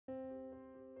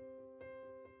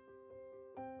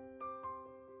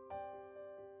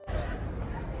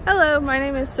Hello, my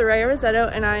name is Soraya Rosetto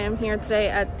and I am here today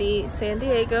at the San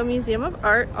Diego Museum of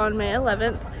Art on May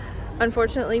 11th.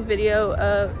 Unfortunately, video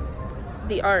of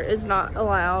the art is not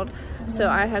allowed, so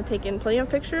I have taken plenty of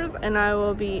pictures and I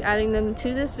will be adding them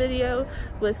to this video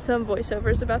with some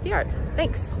voiceovers about the art.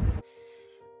 Thanks!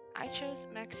 I chose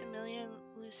Maximilien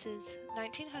Luce's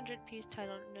 1900 piece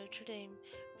titled Notre Dame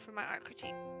for my art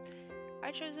critique.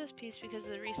 I chose this piece because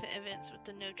of the recent events with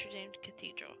the Notre Dame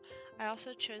Cathedral. I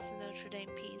also chose the Notre Dame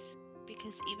piece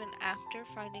because even after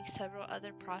finding several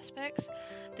other prospects,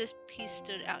 this piece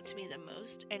stood out to me the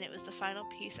most, and it was the final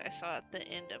piece I saw at the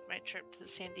end of my trip to the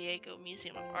San Diego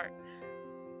Museum of Art.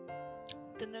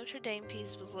 The Notre Dame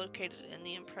piece was located in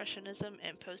the Impressionism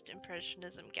and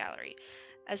Post-Impressionism gallery,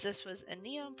 as this was a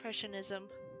Neo-Impressionism,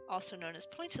 also known as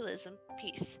Pointillism,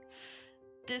 piece.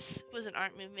 This was an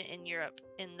art movement in Europe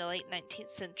in the late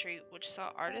 19th century which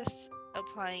saw artists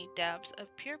applying dabs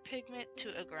of pure pigment to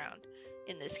a ground,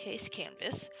 in this case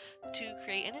canvas, to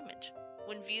create an image.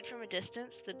 When viewed from a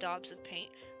distance, the daubs of paint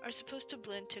are supposed to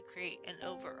blend to create an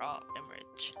overall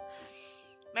image.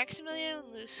 Maximilien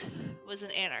Luce was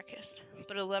an anarchist,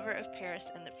 but a lover of Paris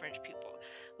and the French people,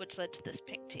 which led to this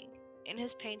painting. In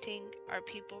his painting are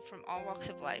people from all walks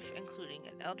of life, including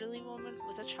an elderly woman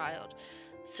with a child,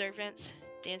 servants,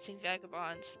 dancing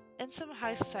vagabonds, and some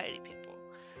high society people.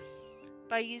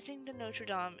 By using the Notre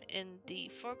Dame in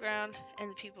the foreground and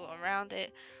the people around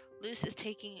it, Luce is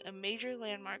taking a major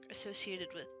landmark associated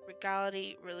with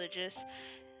regality, religious,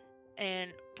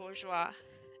 and bourgeois,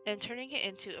 and turning it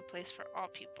into a place for all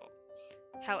people.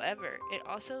 However, it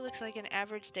also looks like an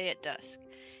average day at dusk.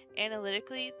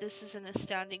 Analytically, this is an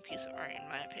astounding piece of art in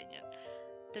my opinion.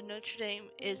 The Notre Dame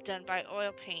is done by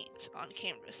oil paints on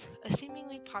canvas, a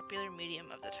seemingly popular medium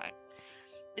of the time.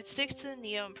 It sticks to the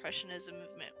Neo-Impressionism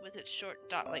movement with its short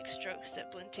dot-like strokes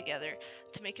that blend together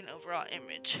to make an overall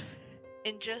image.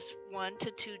 In just 1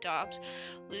 to 2 daubs,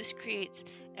 Luce creates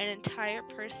an entire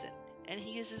person, and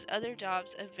he uses other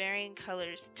daubs of varying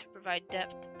colors to provide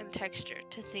depth and texture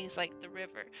to things like the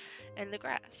river and the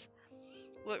grass.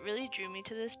 What really drew me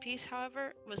to this piece,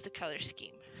 however, was the color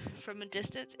scheme. From a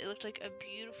distance, it looked like a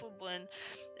beautiful blend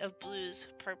of blues,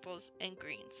 purples, and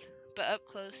greens. But up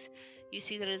close, you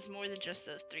see that it is more than just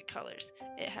those 3 colors.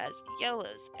 It has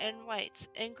yellows, and whites,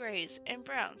 and grays, and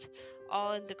browns,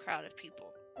 all in the crowd of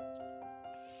people.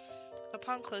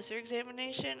 Upon closer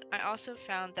examination, I also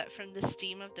found that from the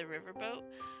steam of the riverboat,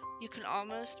 you can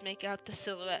almost make out the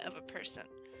silhouette of a person.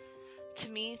 To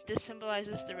me, this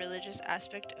symbolizes the religious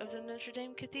aspect of the Notre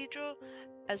Dame Cathedral,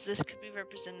 as this could be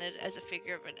represented as a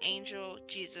figure of an angel,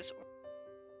 Jesus, or